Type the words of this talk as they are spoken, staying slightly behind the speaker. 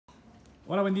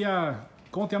Hola, buen día.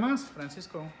 ¿Cómo te llamas?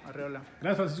 Francisco Arreola.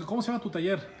 Gracias, Francisco. ¿Cómo se llama tu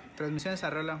taller? Transmisiones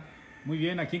Arreola. Muy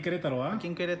bien, aquí en Querétaro, ¿ah? Aquí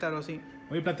en Querétaro, sí.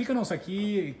 Oye, platícanos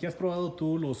aquí, ¿qué has probado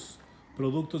tú los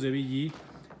productos de BG?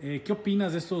 ¿Qué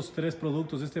opinas de estos tres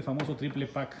productos, de este famoso triple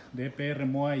pack de EPR,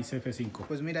 MOA y CF5?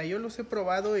 Pues mira, yo los he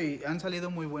probado y han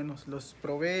salido muy buenos. Lo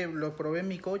probé en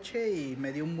mi coche y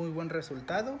me dio un muy buen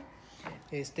resultado.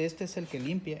 Este es el que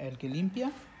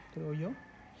limpia, creo yo.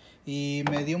 Y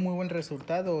me dio muy buen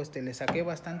resultado. Le saqué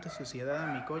bastante suciedad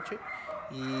a mi coche.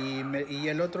 Y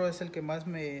el otro es el que más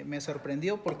me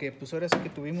sorprendió porque pues ahora sí que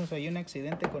tuvimos ahí un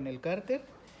accidente con el cárter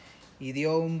y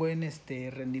dio un buen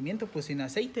rendimiento, pues sin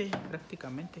aceite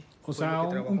prácticamente. O sea,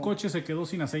 un coche se quedó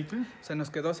sin aceite. Se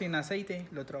nos quedó sin aceite,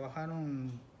 lo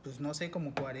trabajaron pues no sé,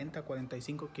 como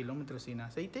 45 kilómetros sin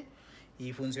aceite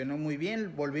y funcionó muy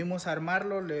bien. Volvimos a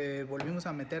armarlo, le volvimos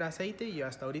a meter aceite y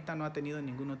hasta ahorita no ha tenido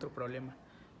ningún otro problema.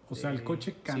 O sea, el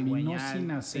coche caminó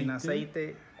sin aceite. Sin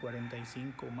aceite,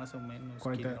 45 más o menos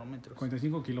kilómetros.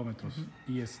 45 kilómetros.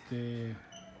 Y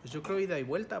pues yo creo ida y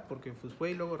vuelta, porque pues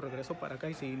fue y luego regresó para acá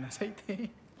y sin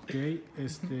aceite. Ok,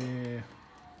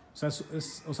 o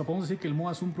sea, podemos decir que el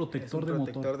MOA es un protector de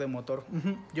motor. Protector de motor.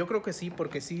 Yo creo que sí,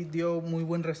 porque sí dio muy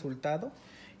buen resultado.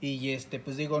 Y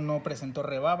pues digo, no presentó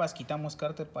rebabas, quitamos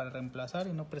cárter para reemplazar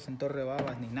y no presentó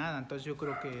rebabas ni nada. Entonces yo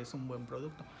creo que es un buen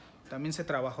producto. También se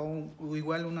trabajó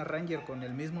igual una Ranger con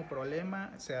el mismo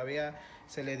problema,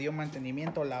 se le dio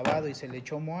mantenimiento, lavado y se le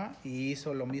echó MOA y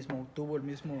hizo lo mismo, tuvo el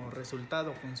mismo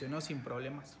resultado, funcionó sin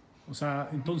problemas. O sea,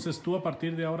 entonces tú a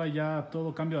partir de ahora ya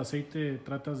todo cambio de aceite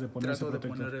tratas de poner ese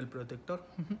protector. Trato de poner el protector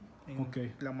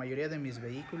en la mayoría de mis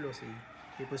vehículos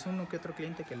y pues uno que otro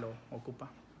cliente que lo ocupa.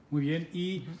 Muy bien,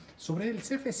 y sobre el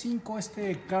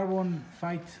CF5, Carbon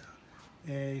Fight,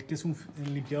 que es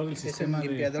el limpiador del sistema. Es el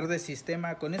limpiador de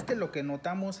sistema. Con lo que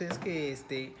notamos es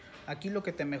que aquí lo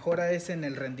que te mejora es en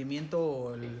el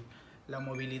rendimiento, la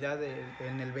movilidad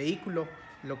en el vehículo.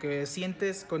 Lo que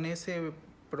sientes con ese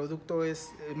producto es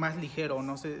más ligero,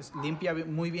 no sé, limpia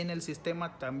muy bien el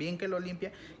sistema, también que lo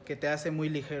limpia, que te hace muy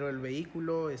ligero el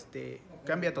vehículo,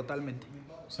 cambia totalmente.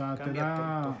 O sea,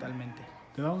 totalmente.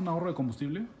 ¿Te da un ahorro de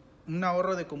combustible? Un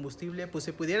ahorro de combustible, pues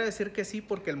se pudiera decir que sí,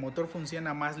 porque el motor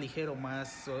funciona más ligero,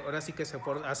 ahora sí que se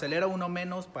acelera uno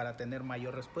menos para tener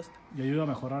mayor respuesta. ¿Y ayuda a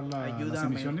mejorar las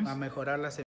emisiones? A mejorar las emisiones.